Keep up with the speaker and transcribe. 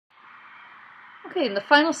Okay, and the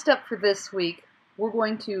final step for this week, we're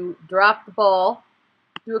going to drop the ball,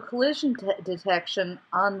 do a collision detection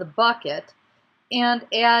on the bucket, and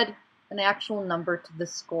add an actual number to the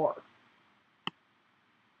score.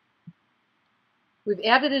 We've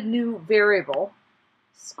added a new variable,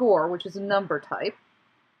 score, which is a number type.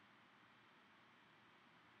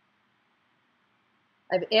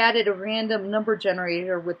 I've added a random number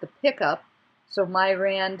generator with the pickup, so my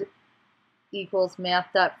rand equals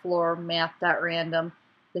math.floor, math.random.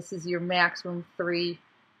 This is your maximum 3,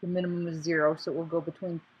 the minimum is 0, so it will go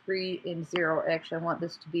between 3 and 0. Actually, I want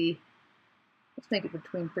this to be, let's make it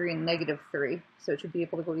between 3 and -3, so it should be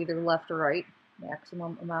able to go either left or right.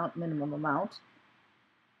 Maximum amount, minimum amount.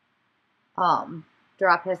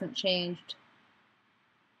 Drop hasn't changed.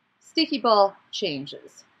 Sticky ball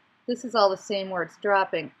changes. This is all the same where it's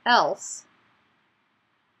dropping, else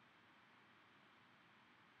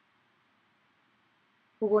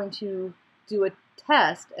we're going to do a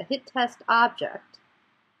test, a hit test object,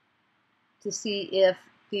 to see if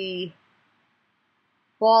the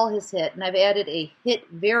ball has hit. And I've added a hit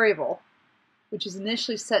variable, which is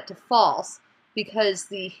initially set to false, because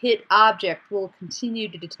the hit object will continue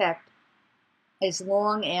to detect as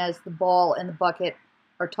long as the ball and the bucket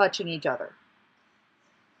are touching each other.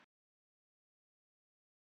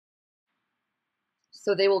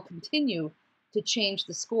 So they will continue to change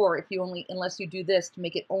the score unless you do this to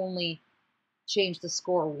make it only change the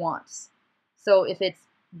score once. So if it's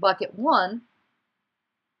bucket 1,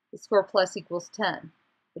 the score plus equals 10.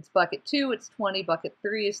 If it's bucket 2, it's 20, bucket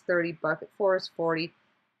 3 is 30, bucket 4 is 40,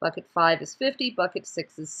 bucket 5 is 50, bucket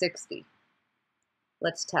 6 is 60.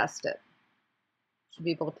 Let's test it. Should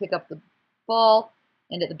be able to pick up the ball,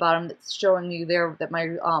 and at the bottom it's showing you there that my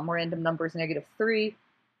random number is -3.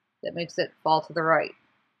 That makes it fall to the right.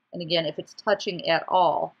 And again, if it's touching at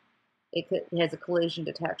all, it has a collision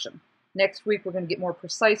detection. Next week, we're going to get more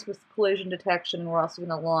precise with collision detection, and we're also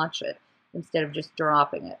going to launch it instead of just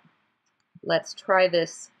dropping it. Let's try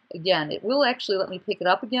this again. It will actually let me pick it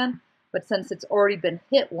up again, but since it's already been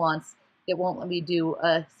hit once, it won't let me do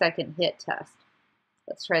a second hit test.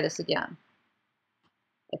 Let's try this again.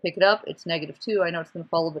 I pick it up, it's -2. I know it's going to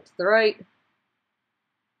fall a little bit to the right.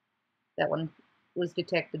 That one was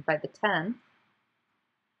detected by the 10.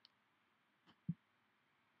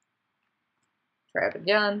 Try it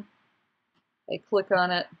again. I click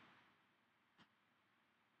on it.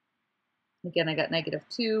 Again, I got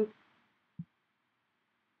 -2.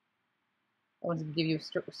 I want to give you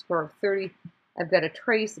a score of 30. I've got a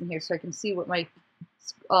trace in here so I can see what my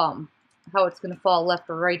how it's going to fall left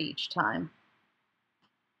or right each time.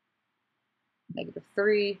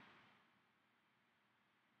 -3.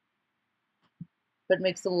 But it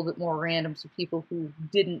makes it a little bit more random so people who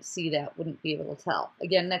didn't see that wouldn't be able to tell.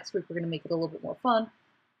 Again, next week we're going to make it a little bit more fun.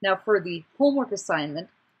 Now for the homework assignment,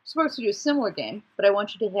 you're supposed to do a similar game, but I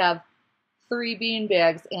want you to have 3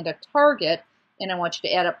 beanbags and a target, and I want you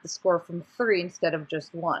to add up the score from 3 instead of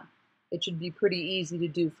just 1. It should be pretty easy to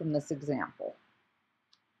do from this example.